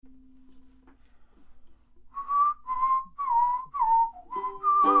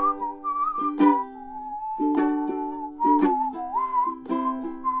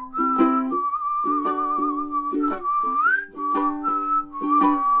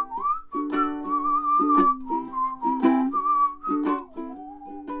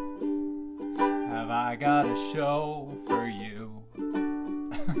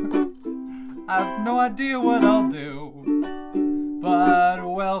no idea what I'll do, but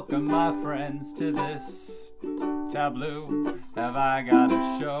welcome my friends to this tableau. Have I got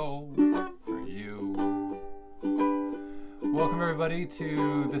a show for you? Welcome everybody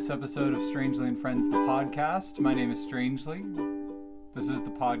to this episode of Strangely and Friends, the podcast. My name is Strangely. This is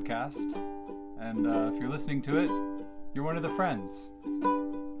the podcast, and if you're listening to it, you're one of the friends.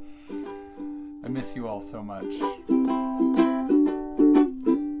 I miss you all so much.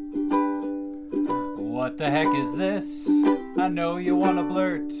 What the heck is this? I know you want to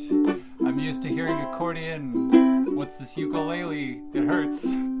blurt. I'm used to hearing accordion. What's this ukulele? It hurts.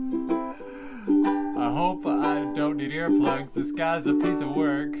 I hope I don't need earplugs. This guy's a piece of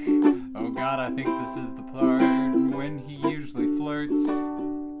work. Oh god, I think this is the part when he usually flirts.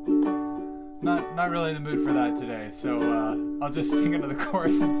 Not really in the mood for that today, so I'll just sing into the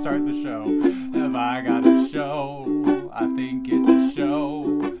chorus and start the show. Have I got a show? I think it's a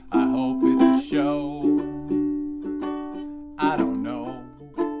show. I hope it's a show. I don't know.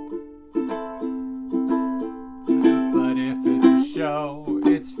 But if it's a show,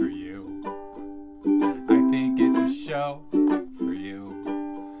 it's for you. I think it's a show for you.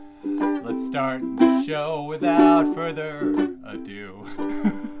 Let's start the show without further ado.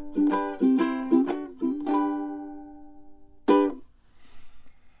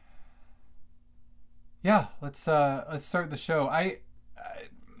 Yeah, let's start the show.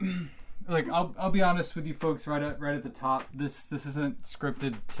 I'll be honest with you folks right at the top. This isn't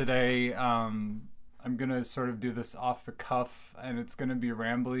scripted today. I'm gonna sort of do this off the cuff, and it's gonna be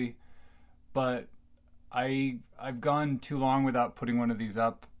rambly. But I've gone too long without putting one of these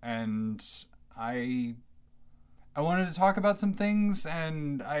up, and I wanted to talk about some things,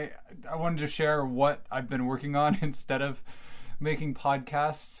 and I wanted to share what I've been working on instead of making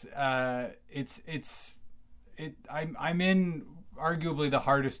podcasts. I'm in arguably the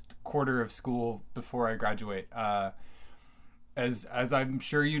hardest quarter of school before I graduate. As I'm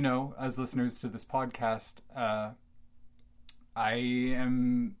sure you know, as listeners to this podcast, I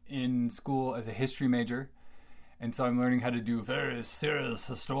am in school as a history major, and so I'm learning how to do very serious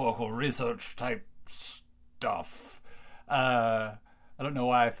historical research type stuff. I don't know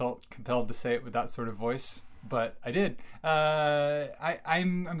why I felt compelled to say it with that sort of voice, but I did.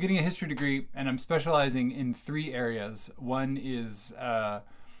 I'm getting a history degree, and I'm specializing in 3 areas. One is the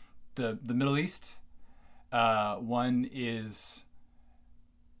Middle East. One is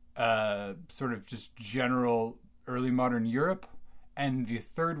sort of just general early modern Europe, and the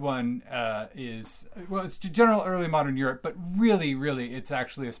third one it's general early modern Europe, but really it's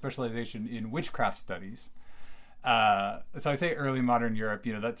actually a specialization in witchcraft studies. So I say early modern Europe,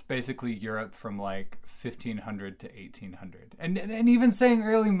 that's basically Europe from like 1500 to 1800. And even saying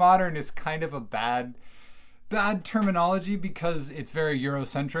early modern is kind of a bad terminology because it's very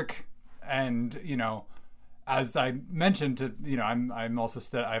Eurocentric. And, as I mentioned, I've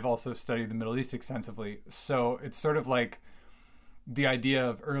also studied the Middle East extensively. So it's sort of like the idea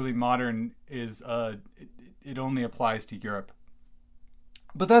of early modern is, it only applies to Europe.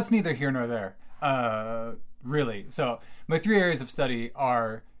 But that's neither here nor there. Really. So my 3 areas of study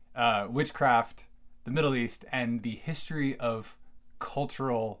are witchcraft, the Middle East, and the history of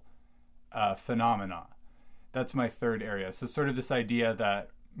cultural phenomena. That's my 3rd area. So sort of this idea that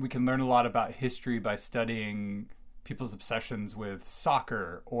we can learn a lot about history by studying people's obsessions with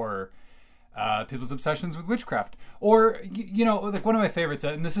soccer or people's obsessions with witchcraft. Or, like one of my favorites,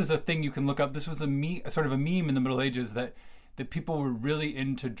 and this is a thing you can look up. This was sort of a meme in the Middle Ages that people were really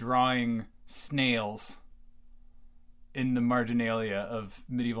into drawing snails in the marginalia of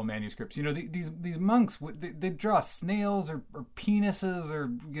medieval manuscripts. These monks, they draw snails or penises or,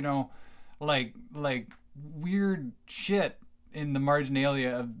 like weird shit in the marginalia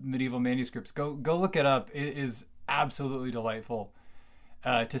of medieval manuscripts. Go look it up. It is absolutely delightful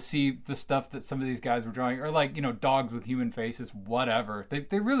to see the stuff that some of these guys were drawing, or like, dogs with human faces, whatever.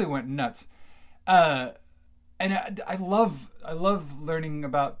 They really went nuts. And I love learning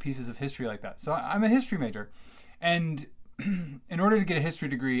about pieces of history like that. So I'm a history major. And in order to get a history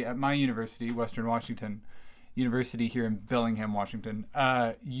degree at my university, Western Washington University here in Bellingham, Washington,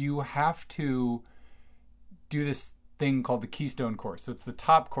 you have to do this thing called the Keystone course. So it's the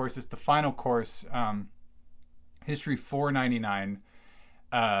top course. It's the final course, History 499.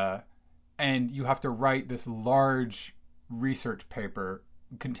 And you have to write this large research paper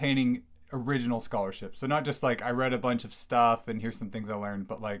containing original scholarship. So not just like I read a bunch of stuff and here's some things I learned,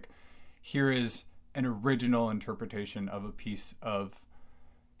 but like here is an original interpretation of a piece of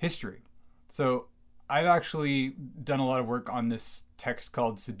history. So I've actually done a lot of work on this text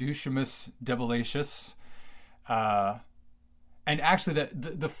called Seducimus Debellatius, And actually,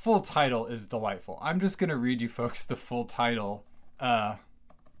 the full title is delightful. I'm just going to read you folks the full title.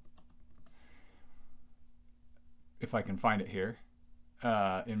 If I can find it here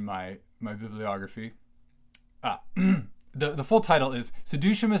in my bibliography. The full title is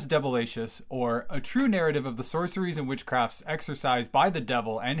Seducimus Debulacius, or A True Narrative of the Sorceries and Witchcrafts Exercised by the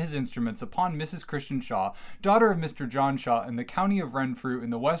Devil and His Instruments upon Mrs. Christian Shaw, daughter of Mr. John Shaw, in the county of Renfrew in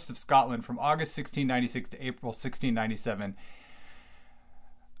the west of Scotland from August 1696 to April 1697.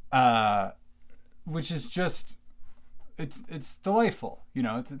 Which is just, it's delightful. You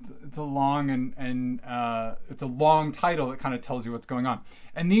know, it's a long and it's a long title that kind of tells you what's going on.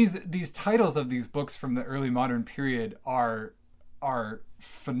 And these titles of these books from the early modern period are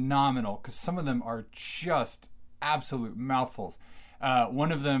phenomenal, because some of them are just absolute mouthfuls.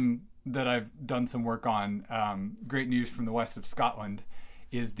 One of them that I've done some work on, Great News from the West of Scotland,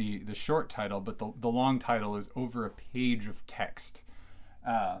 is the short title, but the long title is over a page of text.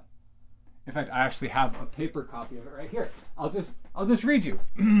 In fact, I actually have a paper copy of it right here. I'll just read you.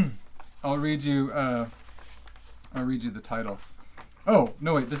 I'll read you the title. Oh,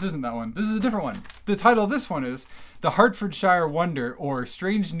 no, wait, this isn't that one. This is a different one. The title of this one is The Hertfordshire Wonder, or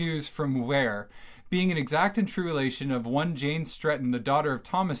Strange News from Ware, being an exact and true relation of one Jane Stretton, the daughter of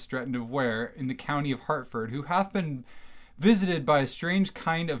Thomas Stretton of Ware, in the county of Hertford, who hath been visited by a strange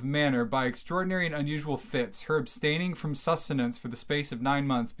kind of manner, by extraordinary and unusual fits, her abstaining from sustenance for the space of 9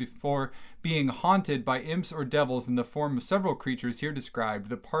 months, before being haunted by imps or devils in the form of several creatures here described,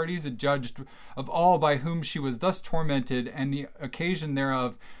 the parties adjudged of all by whom she was thus tormented, and the occasion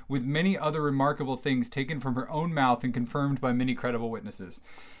thereof, with many other remarkable things taken from her own mouth and confirmed by many credible witnesses.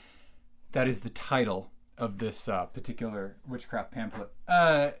 That is the title of this particular witchcraft pamphlet.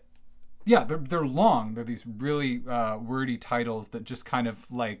 Yeah, they're long. They're these really wordy titles that just kind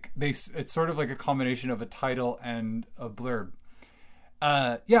of like it's sort of like a combination of a title and a blurb.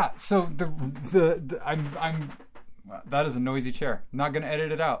 Yeah. So I'm that is a noisy chair. I'm not gonna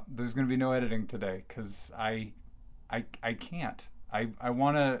edit it out. There's gonna be no editing today because I can't. I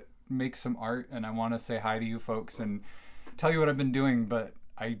want to make some art and I want to say hi to you folks and tell you what I've been doing, but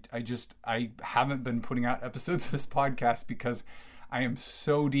I haven't been putting out episodes of this podcast because I am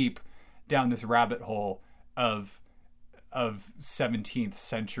so deep down this rabbit hole of 17th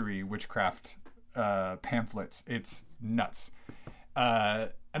century witchcraft pamphlets. It's nuts. And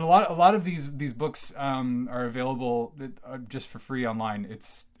a lot of these books are available just for free online.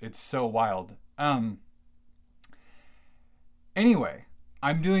 It's so wild. Anyway,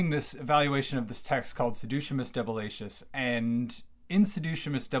 I'm doing this evaluation of this text called Seducimus Debulacius, and in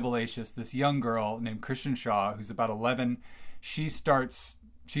Seducimus Debulacius, this young girl named Christian Shaw, who's about 11, she's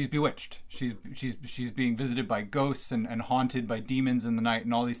bewitched. She's being visited by ghosts and haunted by demons in the night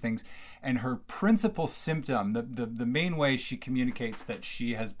and all these things. And her principal symptom, the main way she communicates that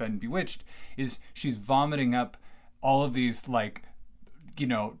she has been bewitched, is she's vomiting up all of these, like, you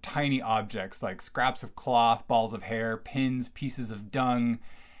know, tiny objects like scraps of cloth, balls of hair, pins, pieces of dung.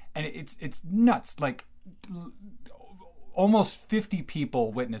 And it's nuts. Like, almost 50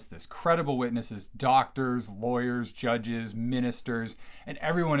 people witnessed this. Credible witnesses, doctors, lawyers, judges, ministers, and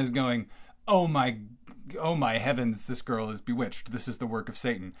everyone is going, oh my heavens, this girl is bewitched. This is the work of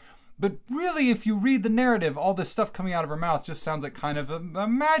Satan. But really, if you read the narrative, all this stuff coming out of her mouth just sounds like kind of a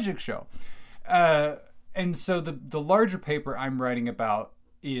magic show. And so the larger paper I'm writing about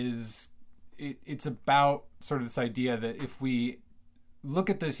it's about sort of this idea that if we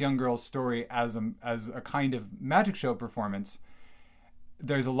look at this young girl's story as a kind of magic show performance,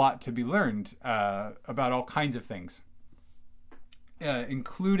 there's a lot to be learned about all kinds of things,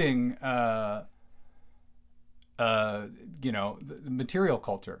 including the material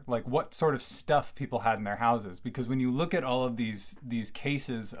culture, like what sort of stuff people had in their houses. Because when you look at all of these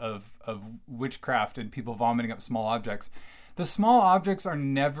cases of witchcraft and people vomiting up small objects, the small objects are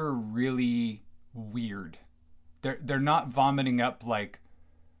never really weird. They're not vomiting up like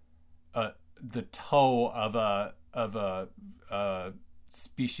the toe of a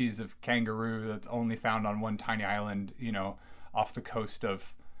species of kangaroo that's only found on one tiny island, you know, off the coast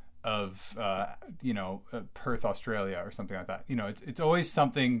of Perth, Australia, or something like that. You know, it's always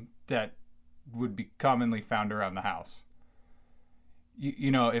something that would be commonly found around the house. You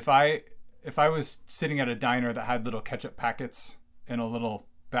know, if I was sitting at a diner that had little ketchup packets in a little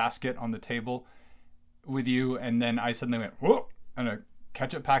basket on the table with you, and then I suddenly went whoa, and a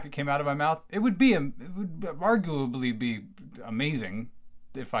ketchup packet came out of my mouth, it would arguably be amazing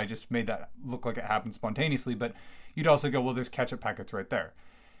if I just made that look like it happened spontaneously. But you'd also go, well, there's ketchup packets right there.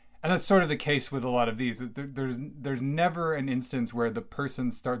 And that's sort of the case with a lot of these. There's never an instance where the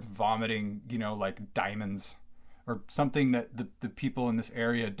person starts vomiting, you know, like diamonds or something that the people in this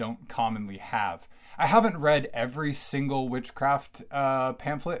area don't commonly have. I haven't read every single witchcraft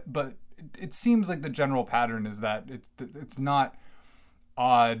pamphlet, but it seems like the general pattern is that it's not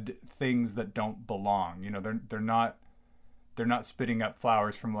odd things that don't belong. You know, they're not spitting up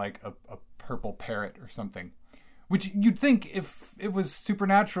flowers from like a purple parrot or something, which you'd think if it was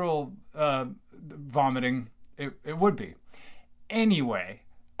supernatural vomiting, it would be. Anyway,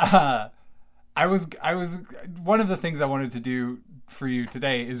 I was one of the things I wanted to do for you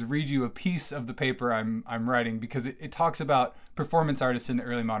today is read you a piece of the paper I'm writing, because it talks about performance artists in the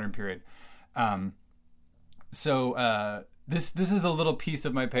early modern period. This is a little piece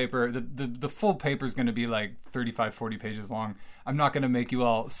of my paper. The full paper is going to be like 35-40 pages long. I'm not going to make you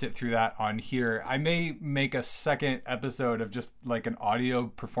all sit through that on here. I may make a second episode of just like an audio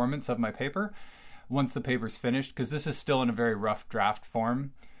performance of my paper once the paper's finished, because this is still in a very rough draft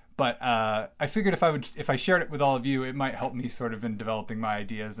form. But I figured if I shared it with all of you, it might help me sort of in developing my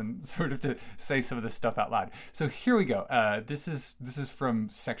ideas and sort of to say some of this stuff out loud. So here we go. This is from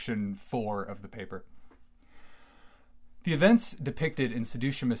section 4 of the paper. The events depicted in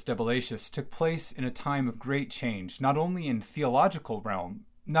Seducimus Debulacius took place in a time of great change, not only in the theological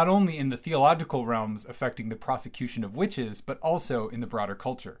realms affecting the prosecution of witches, but also in the broader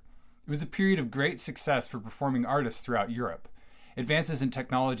culture. It was a period of great success for performing artists throughout Europe. Advances in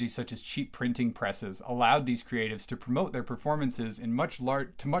technology such as cheap printing presses allowed these creatives to promote their performances to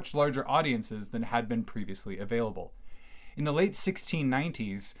much larger audiences than had been previously available. In the late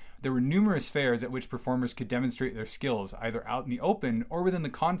 1690s, there were numerous fairs at which performers could demonstrate their skills either out in the open or within the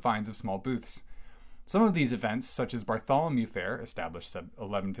confines of small booths. Some of these events, such as Bartholomew Fair, established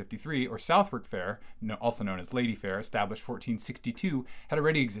 1153, or Southwark Fair, also known as Lady Fair, established 1462, had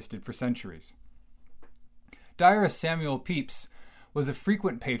already existed for centuries. Diarist Samuel Pepys was a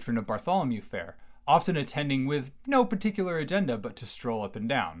frequent patron of Bartholomew Fair, often attending with no particular agenda but to stroll up and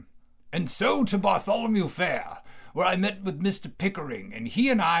down. "And so to Bartholomew Fair, where I met with Mr. Pickering, and he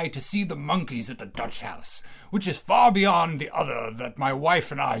and I to see the monkeys at the Dutch House, which is far beyond the other that my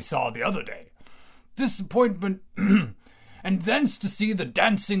wife and I saw the other day. Disappointment, and thence to see the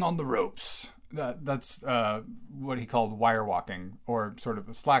dancing on the ropes." That's what he called wire walking, or sort of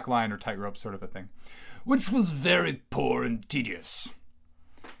a slack line or tightrope sort of a thing. "Which was very poor and tedious."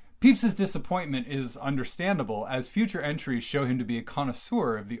 Pepys's disappointment is understandable, as future entries show him to be a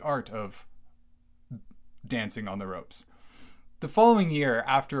connoisseur of the art of dancing on the ropes. The following year,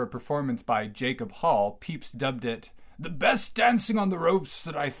 after a performance by Jacob Hall, Pepys dubbed it "the best dancing on the ropes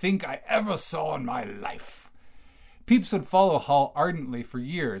that I think I ever saw in my life." Pepys would follow Hall ardently for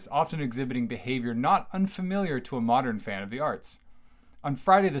years, often exhibiting behavior not unfamiliar to a modern fan of the arts. On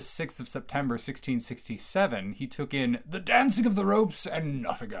Friday the 6th of September 1667, he took in "the dancing of the ropes and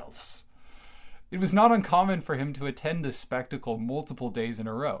nothing else." It was not uncommon for him to attend this spectacle multiple days in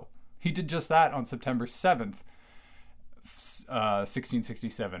a row. He did just that on September 7th,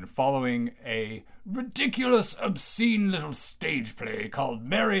 1667, following a "ridiculous, obscene little stage play called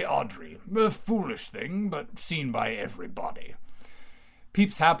Mary Audrey, a foolish thing, but seen by everybody."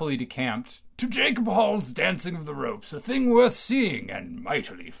 Pepys happily decamped "to Jacob Hall's dancing of the ropes, a thing worth seeing, and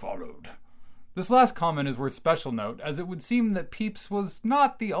mightily followed." This last comment is worth special note, as it would seem that Pepys was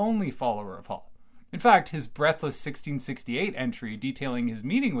not the only follower of Hall. In fact, his breathless 1668 entry detailing his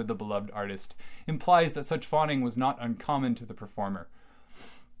meeting with the beloved artist implies that such fawning was not uncommon to the performer.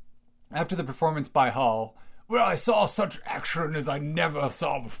 After the performance by Hall, "where I saw such action as I never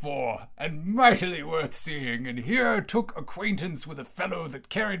saw before, and mightily worth seeing, and here took acquaintance with a fellow that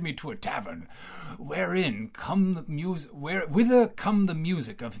carried me to a tavern, whither come the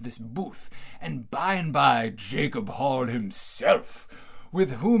music of this booth, and by Jacob Hall himself,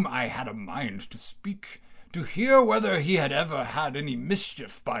 with whom I had a mind to speak, to hear whether he had ever had any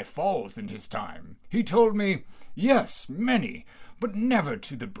mischief by falls in his time. He told me, yes, many, but never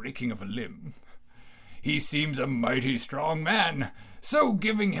to the breaking of a limb. He seems a mighty strong man, so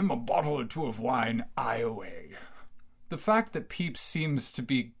giving him a bottle or two of wine, I away." The fact that Pepys seems to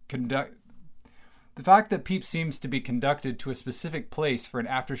be conducted to a specific place for an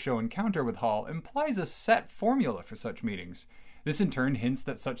after-show encounter with Hall implies a set formula for such meetings. This in turn hints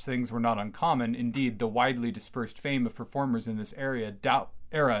that such things were not uncommon. Indeed, the widely dispersed fame of performers in this era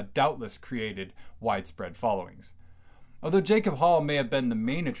doubtless created widespread followings. Although Jacob Hall may have been the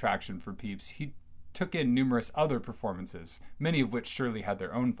main attraction for Pepys, he took in numerous other performances, many of which surely had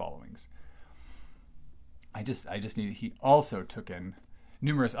their own followings. He also took in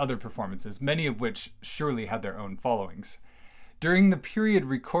numerous other performances, many of which surely had their own followings. During the period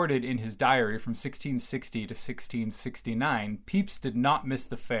recorded in his diary from 1660 to 1669, Pepys did not miss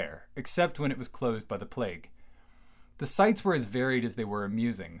the fair, except when it was closed by the plague. The sights were as varied as they were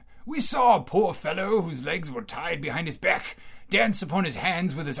amusing. "We saw a poor fellow whose legs were tied behind his back dance upon his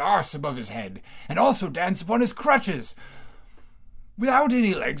hands with his arse above his head, and also dance upon his crutches, without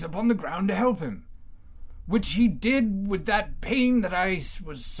any legs upon the ground to help him, which he did with that pain that I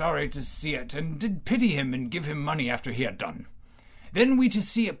was sorry to see it, and did pity him and give him money after he had done. Then we to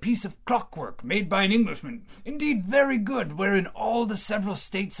see a piece of clockwork made by an Englishman, indeed very good, wherein all the several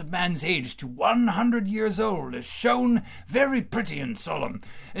states of man's age to 100 years old is shown very pretty and solemn,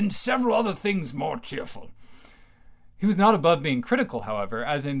 and several other things more cheerful." He was not above being critical, however,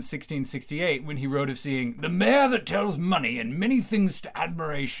 as in 1668, when he wrote of seeing "the mare that tells money and many things to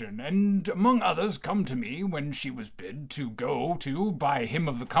admiration, and among others come to me, when she was bid to go to by him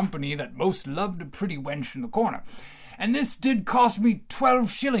of the company that most loved a pretty wench in the corner. And this did cost me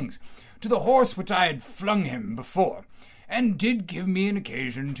 12 shillings, to the horse which I had flung him before, and did give me an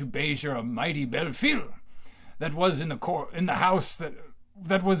occasion to bezier a mighty belle fille, that was in the house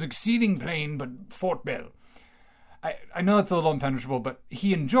that was exceeding plain but fort belle." I know it's a little impenetrable, but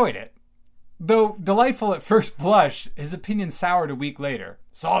he enjoyed it. Though delightful at first blush, his opinion soured a week later.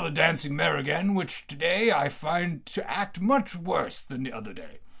 "Saw the dancing mare again, which today I find to act much worse than the other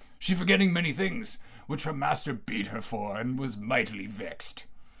day, she forgetting many things, which her master beat her for, and was mightily vexed."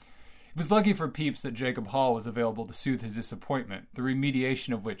 It was lucky for Pepys that Jacob Hall was available to soothe his disappointment, the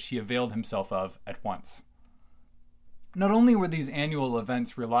remediation of which he availed himself of at once. Not only were these annual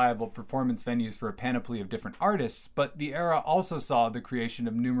events reliable performance venues for a panoply of different artists, but the era also saw the creation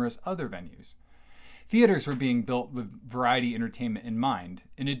of numerous other venues. Theaters were being built with variety entertainment in mind.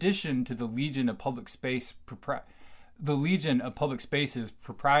 In addition to the Legion of Public Spaces proprietors.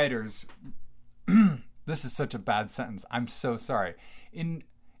 This is such a bad sentence. I'm so sorry. In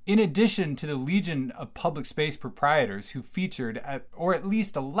addition to the Legion of Public Space proprietors who featured or at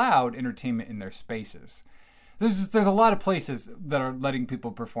least allowed entertainment in their spaces. There's a lot of places that are letting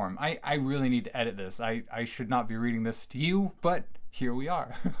people perform. I really need to edit this. I should not be reading this to you, but here we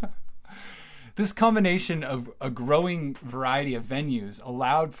are. This combination of a growing variety of venues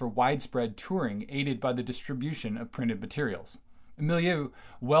allowed for widespread touring aided by the distribution of printed materials. A milieu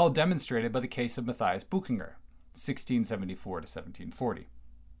well demonstrated by the case of Matthias Buchinger, 1674 to 1740.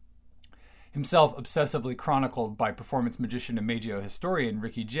 Himself obsessively chronicled by performance magician and Maggio historian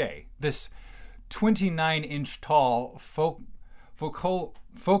Ricky Jay. This 29-inch tall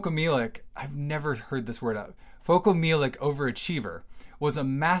Phocomelic, I've never heard this word out, Phocomelic overachiever, was a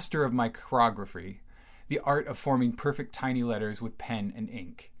master of micrography, the art of forming perfect tiny letters with pen and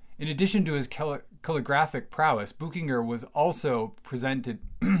ink. In addition to his calligraphic prowess, Buchinger was also presented...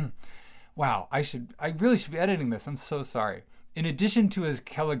 Wow, I really should be editing this. I'm so sorry. In addition to his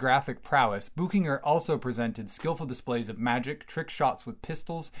calligraphic prowess, Buchinger also presented skillful displays of magic, trick shots with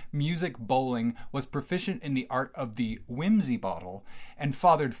pistols, music, bowling, was proficient in the art of the whimsy bottle, and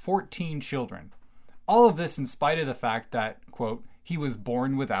fathered 14 children. All of this in spite of the fact that, quote, he was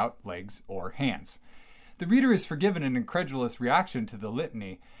born without legs or hands. The reader is forgiven an incredulous reaction to the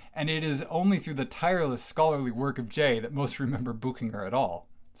litany, and it is only through the tireless scholarly work of Jay that most remember Buchinger at all.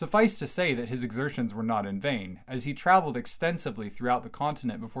 Suffice to say that his exertions were not in vain, as he traveled extensively throughout the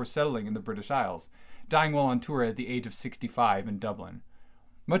continent before settling in the British Isles, dying while on tour at the age of 65 in Dublin.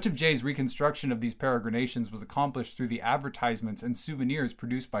 Much of Jay's reconstruction of these peregrinations was accomplished through the advertisements and souvenirs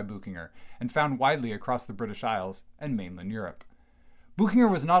produced by Buchinger, and found widely across the British Isles and mainland Europe. Buchinger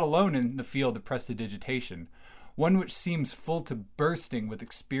was not alone in the field of prestidigitation, one which seems full to bursting with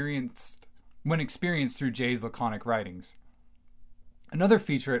when experienced through Jay's laconic writings. Another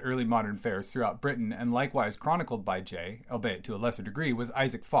feature at early modern fairs throughout Britain, and likewise chronicled by Jay, albeit to a lesser degree, was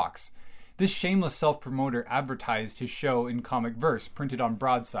Isaac Fox. This shameless self-promoter advertised his show in comic verse, printed on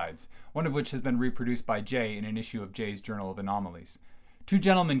broadsides, one of which has been reproduced by Jay in an issue of Jay's Journal of Anomalies. Two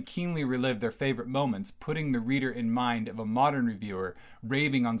gentlemen keenly relived their favorite moments, putting the reader in mind of a modern reviewer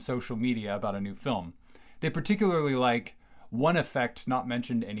raving on social media about a new film. They particularly like One Effect Not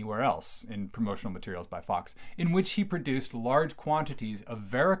Mentioned Anywhere Else in promotional materials by Fox, in which he produced large quantities of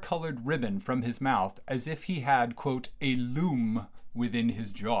varicolored ribbon from his mouth as if he had, quote, a loom within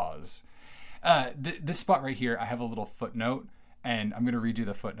his jaws. This spot right here, I have a little footnote, and I'm going to read you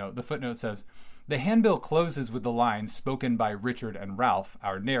the footnote. The footnote says, the handbill closes with the lines spoken by Richard and Ralph,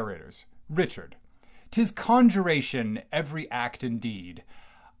 our narrators. Richard, 'tis conjuration, every act and deed.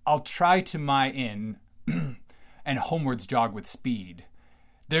 I'll try to my inn, and homewards jog with speed.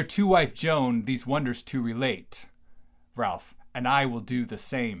 Their two-wife Joan these wonders to relate. Ralph, and I will do the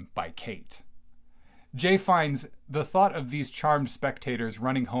same by Kate. Jay finds the thought of these charmed spectators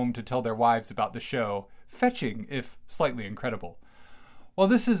running home to tell their wives about the show fetching, if slightly incredible. While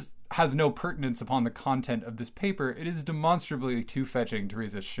this is has no pertinence upon the content of this paper, it is demonstrably too fetching to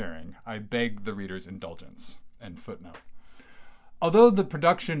resist sharing. I beg the reader's indulgence. End footnote. Although the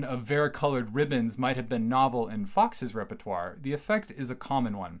production of varicolored ribbons might have been novel in Fox's repertoire, the effect is a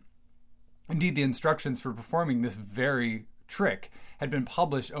common one. Indeed, the instructions for performing this very trick had been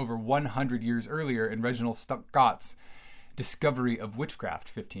published over 100 years earlier in Reginald Scott's Discovery of Witchcraft,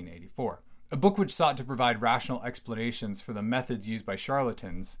 1584, a book which sought to provide rational explanations for the methods used by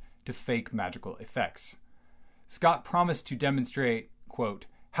charlatans to fake magical effects. Scott promised to demonstrate, quote,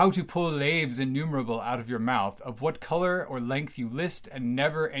 how to pull laves innumerable out of your mouth, of what color or length you list, and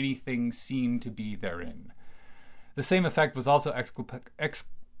never anything seen to be therein. The same effect was also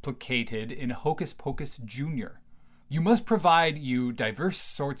explicated in Hocus Pocus Jr. You must provide you diverse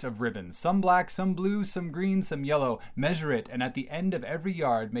sorts of ribbons, some black, some blue, some green, some yellow. Measure it, and at the end of every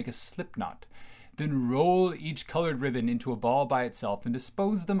yard make a slip knot. Then roll each colored ribbon into a ball by itself and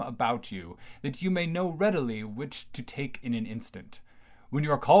dispose them about you, that you may know readily which to take in an instant. When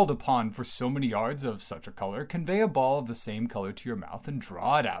you are called upon for so many yards of such a color, convey a ball of the same color to your mouth and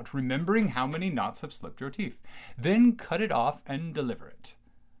draw it out, remembering how many knots have slipped your teeth. Then cut it off and deliver it.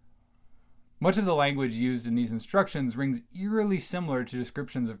 Much of the language used in these instructions rings eerily similar to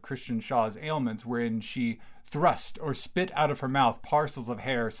descriptions of Christian Shaw's ailments, wherein she thrust or spit out of her mouth parcels of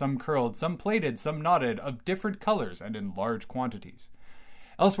hair, some curled, some plaited, some knotted, of different colors and in large quantities.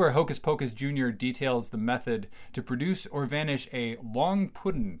 Elsewhere, Hocus Pocus Jr. details the method to produce or vanish a long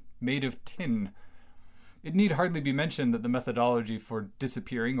pudding made of tin. It need hardly be mentioned that the methodology for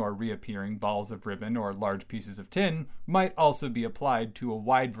disappearing or reappearing balls of ribbon or large pieces of tin might also be applied to a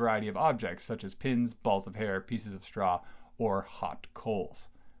wide variety of objects, such as pins, balls of hair, pieces of straw, or hot coals.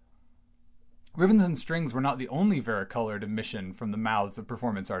 Ribbons and strings were not the only varicolored emission from the mouths of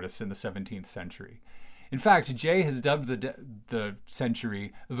performance artists in the 17th century. In fact, Jay has dubbed the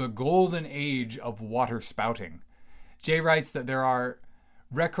century the golden age of water spouting. Jay writes that there are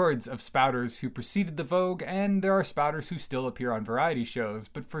records of spouters who preceded the vogue, and there are spouters who still appear on variety shows,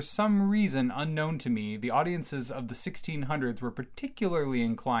 but for some reason unknown to me, the audiences of the 1600s were particularly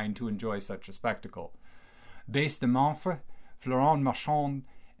inclined to enjoy such a spectacle. Besse de Montfort, Florent Marchand,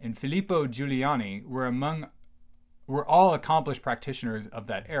 and Filippo Giuliani were all accomplished practitioners of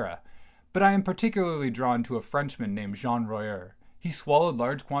that era. But I am particularly drawn to a Frenchman named Jean Royer. He swallowed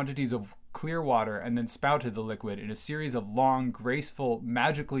large quantities of clear water and then spouted the liquid in a series of long, graceful,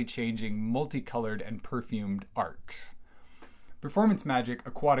 magically changing, multicolored, and perfumed arcs. Performance magic,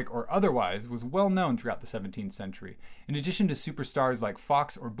 aquatic or otherwise, was well known throughout the 17th century. In addition to superstars like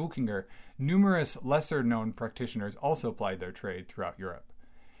Fox or Buchinger, numerous lesser-known practitioners also plied their trade throughout Europe.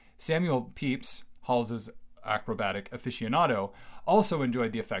 Samuel Pepys, Hall's acrobatic aficionado, also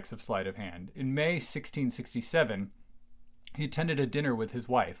enjoyed the effects of sleight of hand. In May 1667, he attended a dinner with his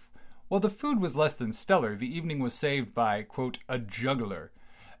wife. While the food was less than stellar, the evening was saved by, quote, a juggler.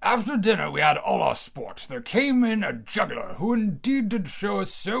 After dinner we had all our sport. There came in a juggler, who indeed did show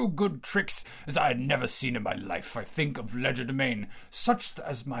us so good tricks as I had never seen in my life. I think of legerdemain, such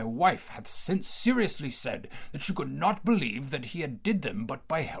as my wife hath since seriously said that she could not believe that he had did them but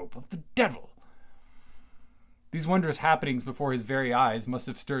by help of the devil. These wondrous happenings before his very eyes must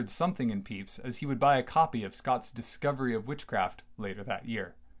have stirred something in Pepys, as he would buy a copy of Scott's Discovery of Witchcraft later that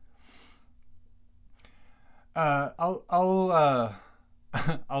year. I'll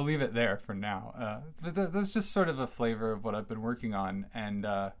leave it there for now. But that's just sort of a flavor of what I've been working on, and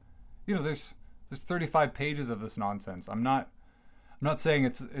there's 35 pages of this nonsense. I'm not saying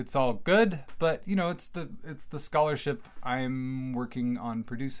it's all good, but it's the scholarship I'm working on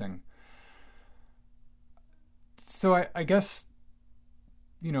producing. So I guess,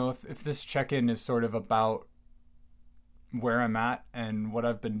 if this check-in is sort of about where I'm at and what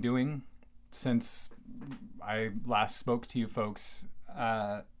I've been doing since I last spoke to you folks,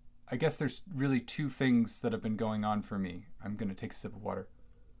 I guess there's really two things that have been going on for me. I'm going to take a sip of water.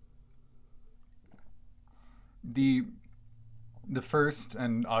 The first,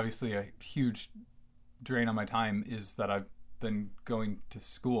 and obviously a huge drain on my time, is that I've been going to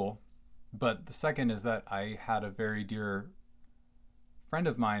school. But the second is that I had a very dear friend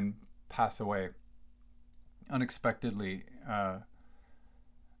of mine pass away unexpectedly a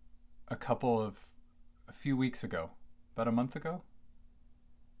few weeks ago, about a month ago.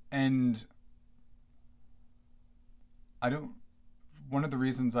 And one of the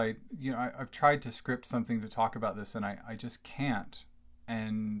reasons I've tried to script something to talk about this, and I just can't.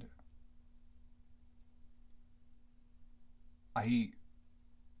 And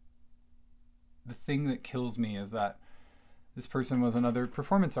the thing that kills me is that this person was another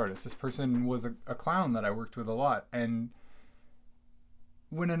performance artist. This person was a clown that I worked with a lot. And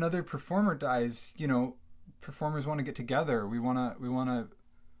when another performer dies, performers want to get together. We want to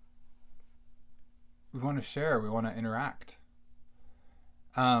share. We want to interact.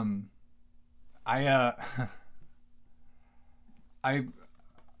 I I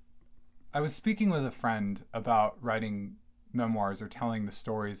I was speaking with a friend about writing memoirs or telling the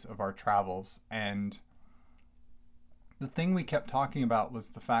stories of our travels, and the thing we kept talking about was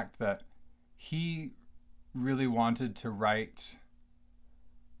the fact that he really wanted to write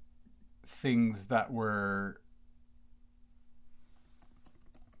things that were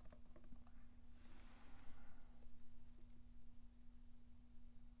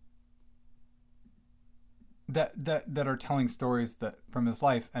that are telling stories that from his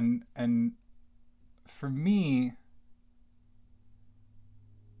life, and for me,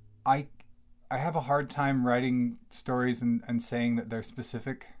 I I have a hard time writing stories and saying that they're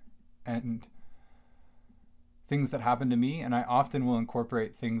specific and things that happen to me, and I often will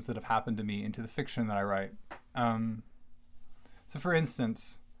incorporate things that have happened to me into the fiction that I write. So for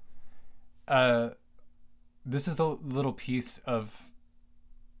instance, this is a little piece of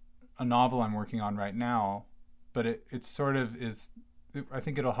a novel I'm working on right now, but it sort of is. I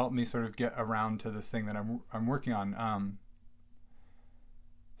think it'll help me sort of get around to this thing that I'm working on.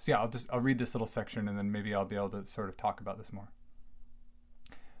 So yeah, I'll read this little section, and then maybe I'll be able to sort of talk about this more.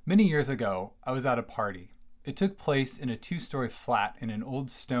 Many years ago, I was at a party. It took place in a 2-story flat in an old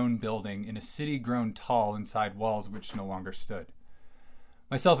stone building in a city grown tall inside walls which no longer stood.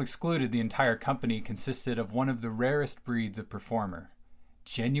 Myself excluded, the entire company consisted of one of the rarest breeds of performer,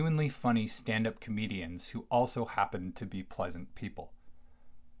 genuinely funny stand-up comedians who also happened to be pleasant people.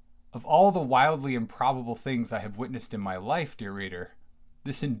 Of all the wildly improbable things I have witnessed in my life, dear reader,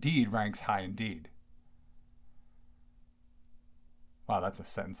 this indeed ranks high indeed. Wow, that's a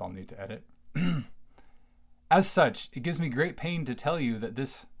sentence I'll need to edit. As such, it gives me great pain to tell you that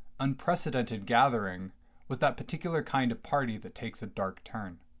this unprecedented gathering was that particular kind of party that takes a dark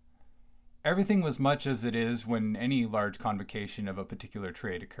turn. Everything was much as it is when any large convocation of a particular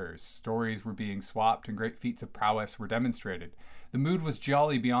trade occurs. Stories were being swapped and great feats of prowess were demonstrated. The mood was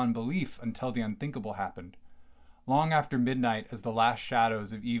jolly beyond belief until the unthinkable happened. Long after midnight, as the last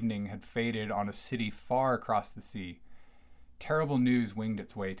shadows of evening had faded on a city far across the sea, terrible news winged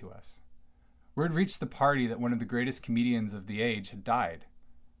its way to us. Word reached the party that one of the greatest comedians of the age had died.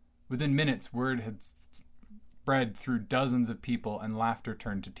 Within minutes, word had spread through dozens of people, and laughter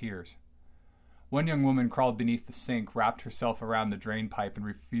turned to tears. One young woman crawled beneath the sink, wrapped herself around the drain pipe, and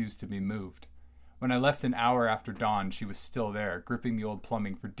refused to be moved. When I left an hour after dawn, she was still there, gripping the old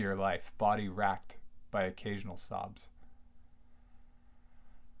plumbing for dear life, body racked by occasional sobs.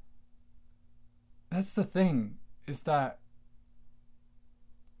 That's the thing, is that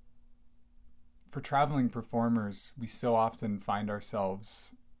for traveling performers, we so often find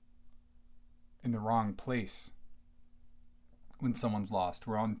ourselves in the wrong place when someone's lost.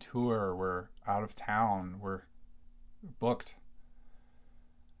 We're on tour, we're out of town, we're booked.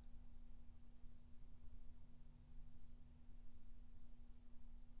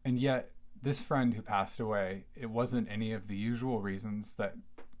 And yet, this friend who passed away, it wasn't any of the usual reasons that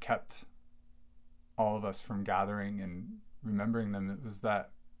kept all of us from gathering and remembering them. It was that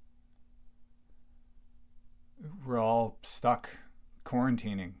we're all stuck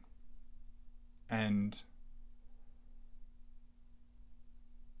quarantining, and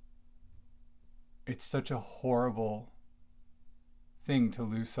it's such a horrible thing to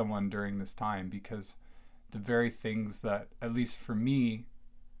lose someone during this time, because the very things that, at least for me,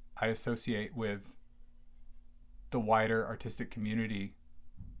 I associate with the wider artistic community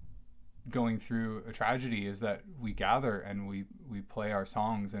going through a tragedy is that we gather and we play our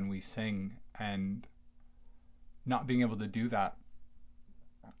songs and we sing, and not being able to do that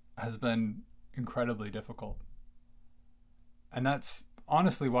has been incredibly difficult. And that's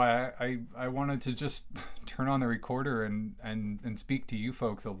honestly why I wanted to just turn on the recorder and speak to you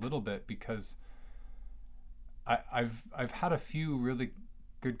folks a little bit, because I've had a few really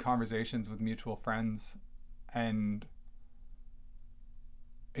good conversations with mutual friends, and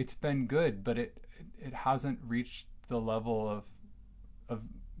it's been good, but it hasn't reached the level of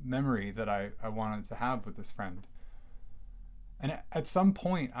memory that I wanted to have with this friend. And at some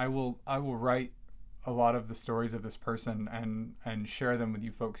point I will write a lot of the stories of this person and share them with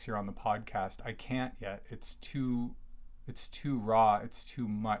you folks here on the podcast. I can't yet. It's too raw. It's too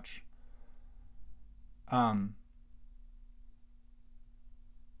much.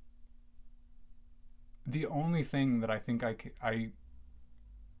 The only thing that I think I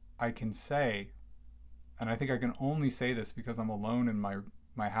can say, and I think I can only say this because I'm alone in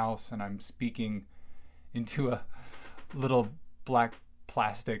my house and I'm speaking into a little black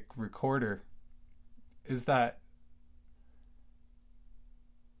plastic recorder is that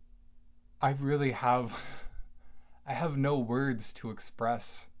I really have I have no words to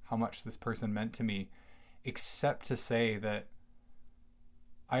express how much this person meant to me, except to say that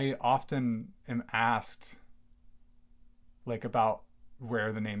I often am asked like about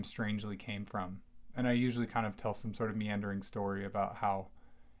where the name Strangely came from. And I usually kind of tell some sort of meandering story about how,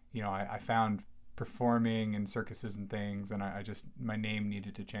 I found performing in circuses and things, and I just, my name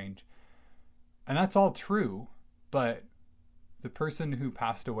needed to change. And that's all true, but the person who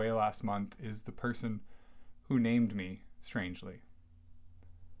passed away last month is the person who named me Strangely.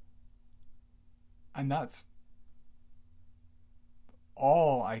 And that's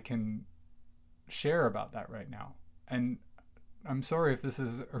all I can share about that right now. And I'm sorry if this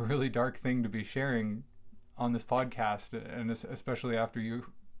is a really dark thing to be sharing on this podcast, and especially after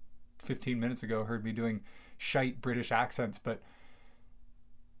you 15 minutes ago heard me doing shite British accents, but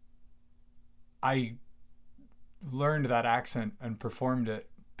I learned that accent and performed it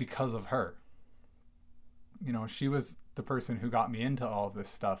because of her. She was the person who got me into all of this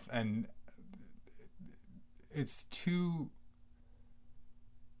stuff, and it's too...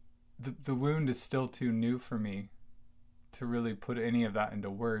 The wound is still too new for me to really put any of that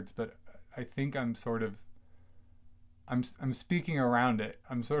into words, but I think I'm speaking around it.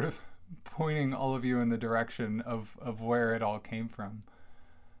 I'm sort of pointing all of you in the direction of where it all came from.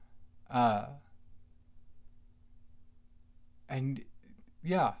 And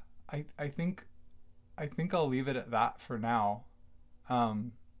yeah, I think I'll leave it at that for now.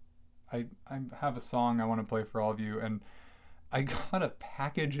 I have a song I want to play for all of you, and I got a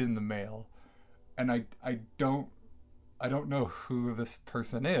package in the mail, and I don't know who this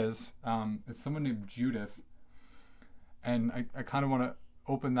person is. It's someone named Judith, and I kind of want to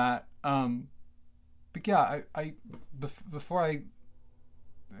open that. But yeah, before I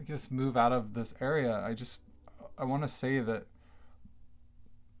guess move out of this area, I want to say that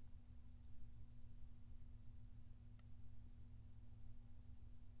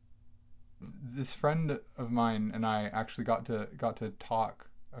this friend of mine and I actually got to talk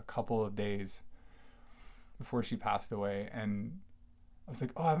a couple of days before she passed away, and I was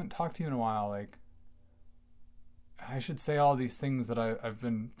like, oh, I haven't talked to you in a while. Like, I should say all these things that I've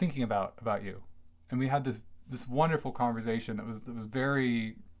been thinking about you. And we had this wonderful conversation that was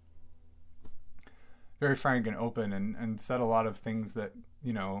very, very frank and open, and said a lot of things that,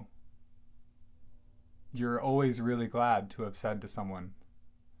 you're always really glad to have said to someone.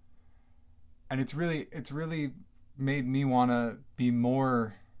 And it's really made me want to be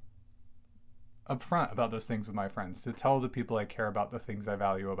more upfront about those things with my friends, to tell the people I care about the things I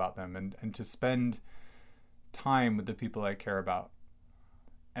value about them, and to spend time with the people I care about,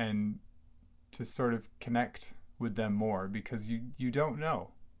 and to sort of connect with them more, because you don't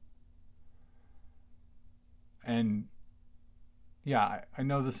know. And yeah, I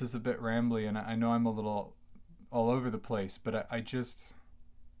know this is a bit rambly, and I know I'm a little all over the place, but I just...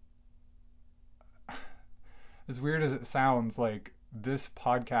 As weird as it sounds, like, this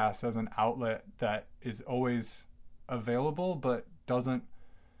podcast as an outlet that is always available but doesn't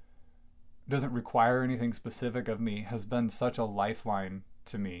require anything specific of me has been such a lifeline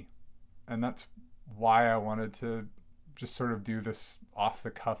to me. And that's why I wanted to just sort of do this off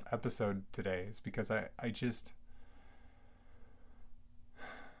the cuff episode today, is because I just...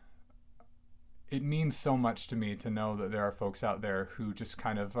 It means so much to me to know that there are folks out there who just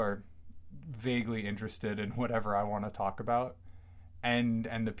kind of are vaguely interested in whatever I want to talk about, and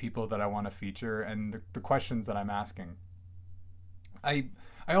the people that I want to feature, and the questions that I'm asking. I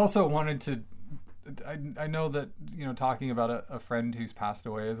also wanted to... I know that, talking about a friend who's passed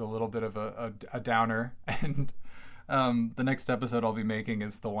away is a little bit of a downer, and the next episode I'll be making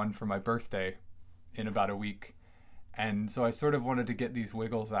is the one for my birthday in about a week. And so I sort of wanted to get these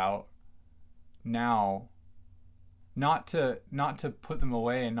wiggles out now, not to put them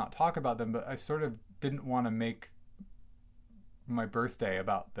away and not talk about them, but I sort of didn't want to make my birthday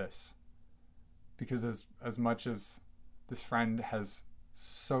about this, because as much as this friend has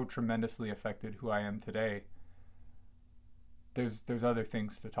so tremendously affected who I am today, there's other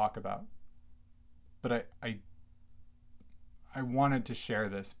things to talk about. But I wanted to share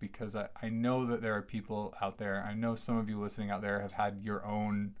this because I know that there are people out there. I know some of you listening out there have had your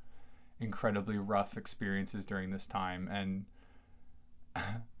own incredibly rough experiences during this time. And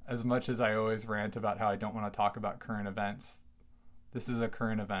as much as I always rant about how I don't want to talk about current events, this is a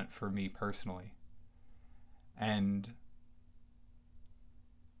current event for me personally. And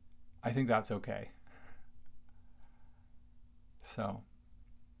I think that's okay. So,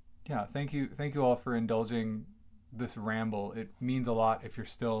 yeah, thank you all for indulging this ramble. It means a lot if you're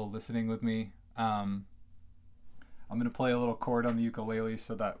still listening with me. I'm gonna play a little chord on the ukulele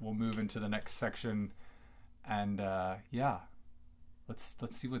so that we'll move into the next section. And yeah, let's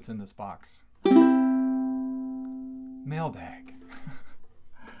see what's in this box. Mailbag.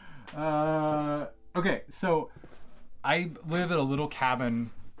 Okay, so I live at a little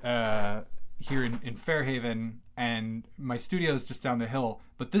cabin here in Fairhaven, and my studio is just down the hill.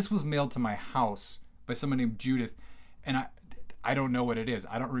 But this was mailed to my house by someone named Judith, and I don't know what it is.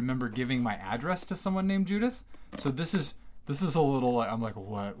 I don't remember giving my address to someone named Judith. So this is a little. I'm like,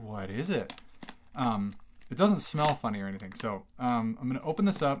 what is it? It doesn't smell funny or anything. So I'm gonna open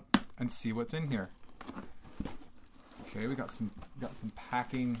this up and see what's in here. Okay, we got some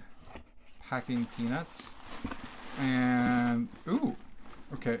packing peanuts, and ooh,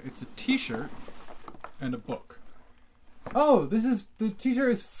 okay, it's a T-shirt and a book. Oh, the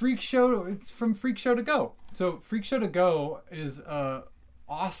T-shirt is Freak Show. It's from Freak Show to Go. So Freak Show to Go is a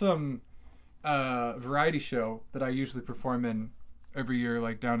awesome variety show that I usually perform in every year,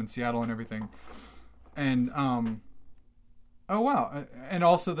 like down in Seattle and everything. And oh wow, and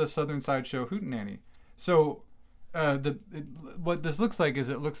also the Southern Side show Hootenanny. So what this looks like is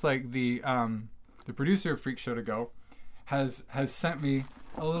it looks like the producer of Freak Show to Go has sent me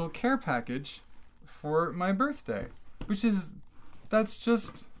a little care package for my birthday, which is that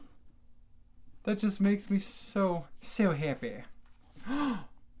just makes me so happy.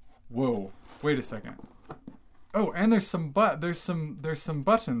 Whoa, wait a second. Oh, and there's some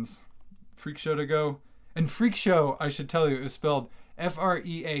buttons. Freak Show to Go. And Freak Show, I should tell you, is spelled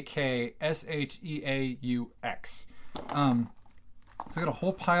FREAKSHEAUX. So I got a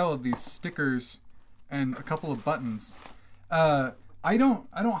whole pile of these stickers and a couple of buttons. I don't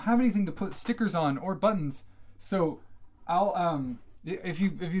have anything to put stickers on or buttons, so I'll if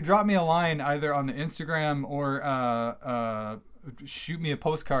you drop me a line either on the Instagram or shoot me a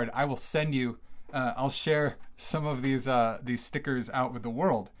postcard, I will send you. I'll share some of these stickers out with the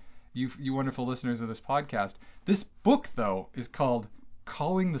world. You wonderful listeners of this podcast. This book, though, is called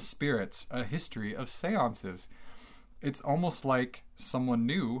Calling the Spirits, A History of Seances. It's almost like someone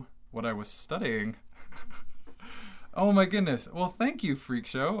knew what I was studying. Oh my goodness. Well, thank you, Freak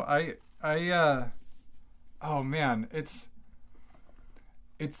Show. Oh man, it's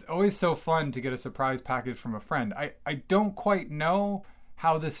always so fun to get a surprise package from a friend. I don't quite know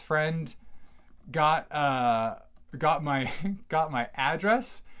how this friend got my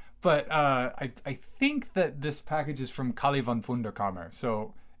address. But I think that this package is from Kali van Wunderkammer.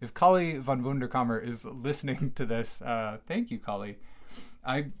 So if Kali van Wunderkammer is listening to this, thank you, Kali.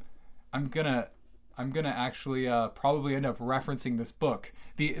 I'm gonna actually probably end up referencing this book.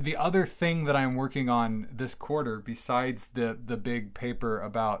 The other thing that I'm working on this quarter, besides the big paper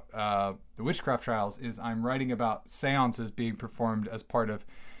about the witchcraft trials, is I'm writing about seances being performed as part of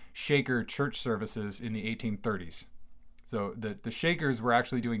Shaker church services in the 1830s. So the Shakers were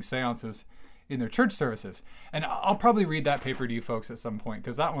actually doing seances in their church services, and I'll probably read that paper to you folks at some point,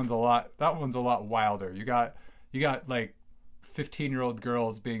 because that one's a lot wilder. You got like 15-year-old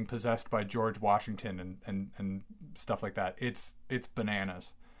girls being possessed by George Washington and stuff like that. It's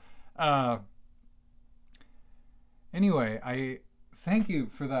bananas. Anyway, I thank you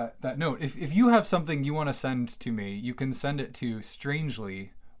for that note. If you have something you want to send to me, you can send it to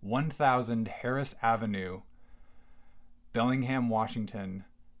Strangely, 1000 Harris Avenue, Bellingham, Washington,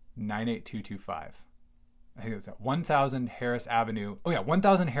 98225. I think it's at 1000 Harris Avenue. Oh yeah,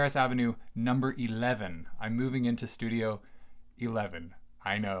 1000 Harris Avenue, number 11. I'm moving into Studio 11.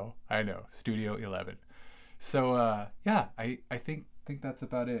 I know, Studio 11. So yeah, I think that's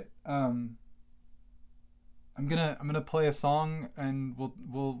about it. I'm gonna play a song, and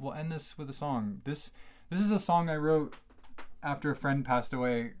we'll end this with a song. This is a song I wrote after a friend passed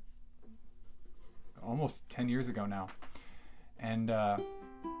away almost 10 years ago now. And I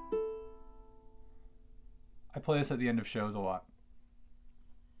play this at the end of shows a lot.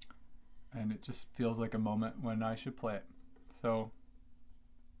 And it just feels like a moment when I should play it. So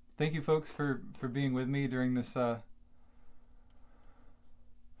thank you folks for being with me during this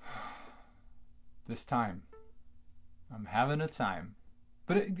this time. I'm having a time.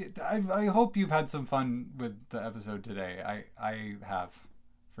 But I hope you've had some fun with the episode today. I have,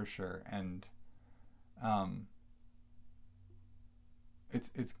 for sure. And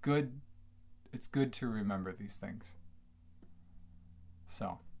it's good to remember these things.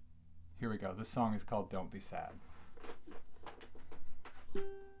 So here we go. This song is called Don't Be Sad.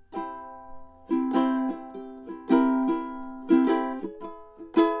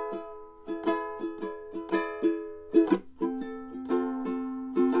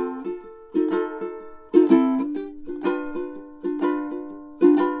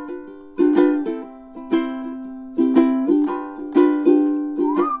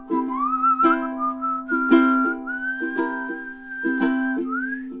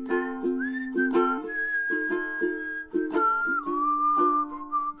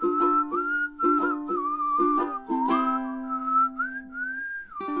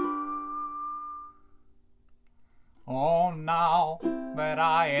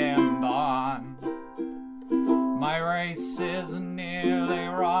 I am done. My race is nearly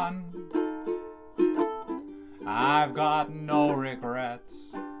run. I've got no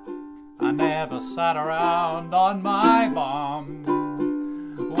regrets. I never sat around on my bum.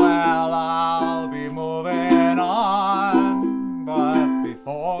 Well, I'll be moving on, but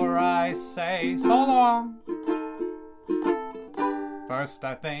before I say so long, first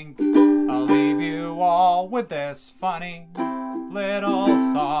I think I'll leave you all with this funny little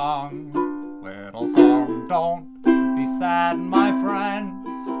song. Little song, don't be sad, my friends.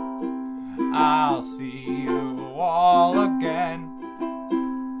 I'll see you all again.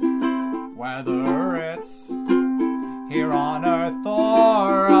 Whether it's here on earth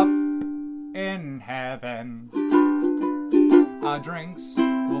or up in heaven, our drinks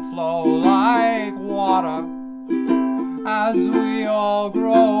will flow like water as we all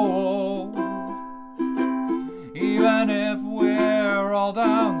grow old. Even if we're all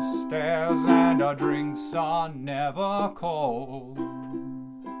downstairs and our drinks are never cold,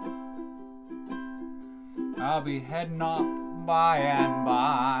 I'll be heading up by and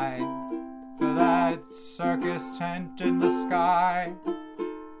by to that circus tent in the sky.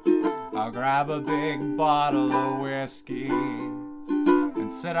 I'll grab a big bottle of whiskey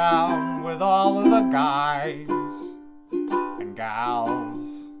and sit down with all of the guys and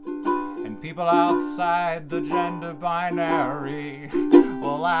gals and people outside the gender binary.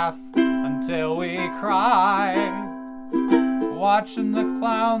 We'll laugh until we cry, watching the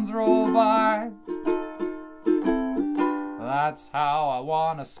clowns roll by. That's how I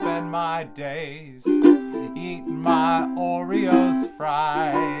wanna spend my days, eating my Oreos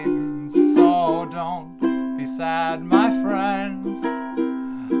fried. So don't be sad, my friends.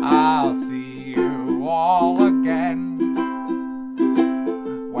 I'll see you all again.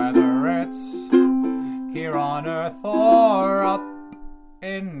 Whether it's here on earth or up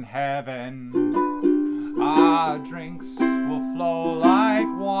in heaven, our drinks will flow like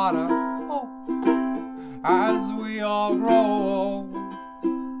water, oh, as we all grow old.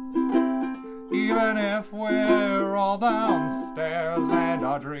 Even if we're all downstairs and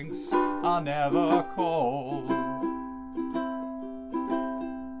our drinks are never cold.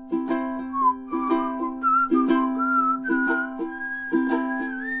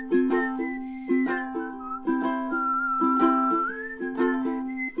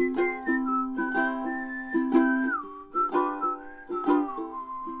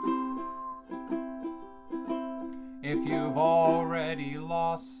 If you've already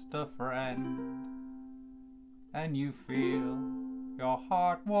lost a friend and you feel your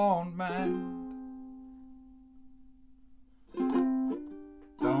heart won't mend,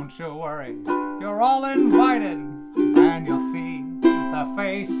 don't you worry, you're all invited, and you'll see the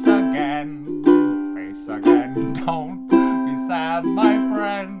face again. Face again, don't be sad, my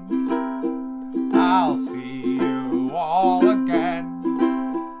friends. I'll see you all again.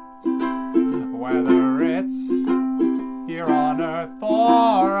 Whether it's here on earth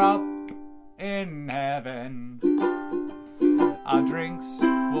or up in heaven, our drinks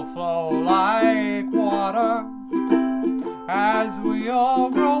will flow like water as we all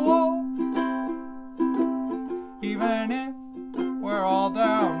grow old. Even if we're all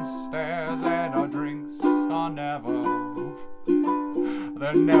downstairs and our drinks are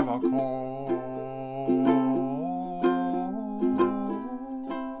they're never cold.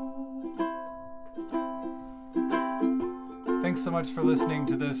 Thanks so much for listening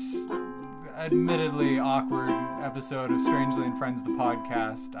to this admittedly awkward episode of Strangely and Friends, the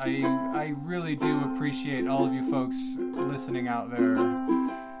podcast. I really do appreciate all of you folks listening out there.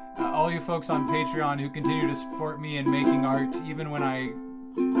 All you folks on Patreon who continue to support me in making art, even when I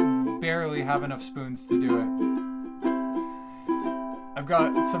barely have enough spoons to do it. I've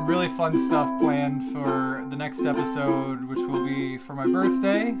got some really fun stuff planned for the next episode, which will be for my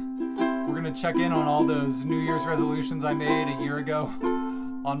birthday. We're going to check in on all those New Year's resolutions I made a year ago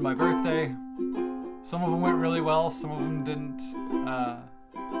on my birthday. Some of them went really well, some of them didn't.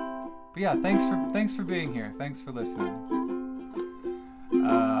 But yeah, thanks for being here. Thanks for listening.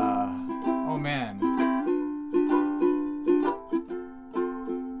 Oh man.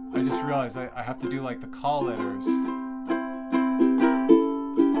 I just realized I have to do like the call letters.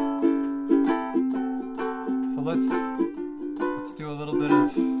 So let's do a little bit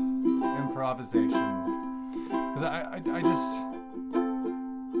of improvisation. Because I just...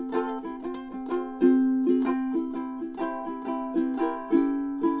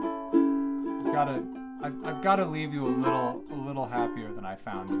 I've got to leave you a little happier than I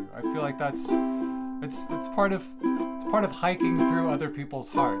found you. I feel like it's part of hiking through other people's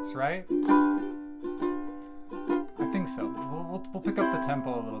hearts, right? I think so. We'll pick up the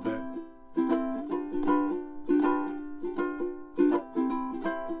tempo a little bit.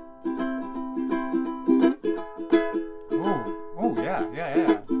 Oh, yeah.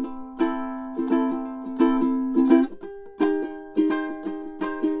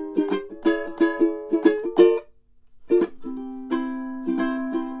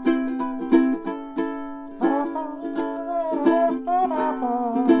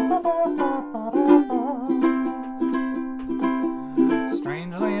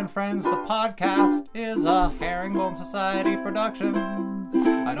 Strangely and Friends, the podcast, is a Herringbone Society production.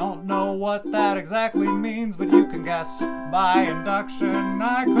 I don't know what that exactly means, but you can guess by induction.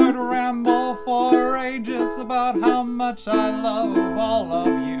 I could ramble for ages about how much I love all of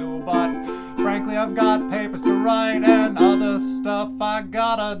you, but frankly I've got papers to write and other stuff I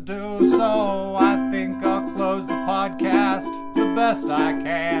gotta do, so I think I'll close the podcast the best I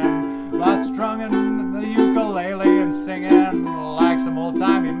can by strumming the ukulele and singing like some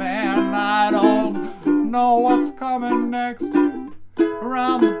old-timey man. I don't know what's coming next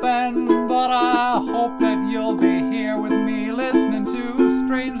around the bend, but I hope that you'll be here with me listening to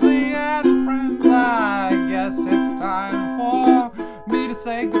Strangely and Friends. I guess it's time for me to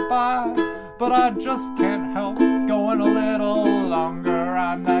say goodbye, but I just can't help going a little longer.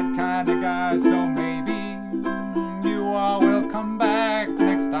 I'm that kind of guy, so maybe you all will come back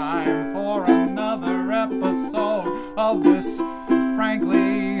next time for another episode of this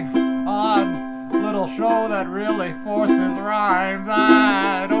frankly odd little show that really forces rhymes.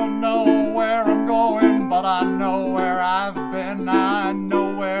 I don't know where I'm going, but I know where I've been. I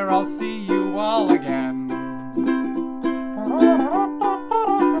know where I'll see you all again.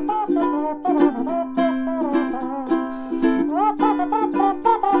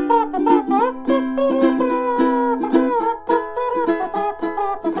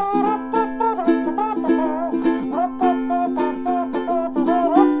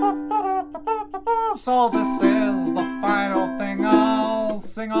 So this is the final thing I'll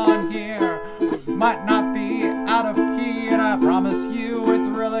sing on here. Might not be out of key, and I promise you it's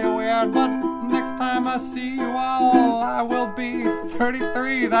really weird, but next time I see you all, I will be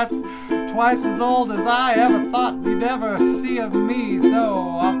 33. That's twice as old as I ever thought you'd ever see of me.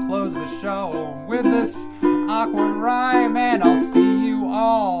 So I'll close the show with this awkward rhyme, and I'll see you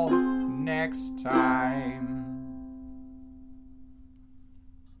all next time.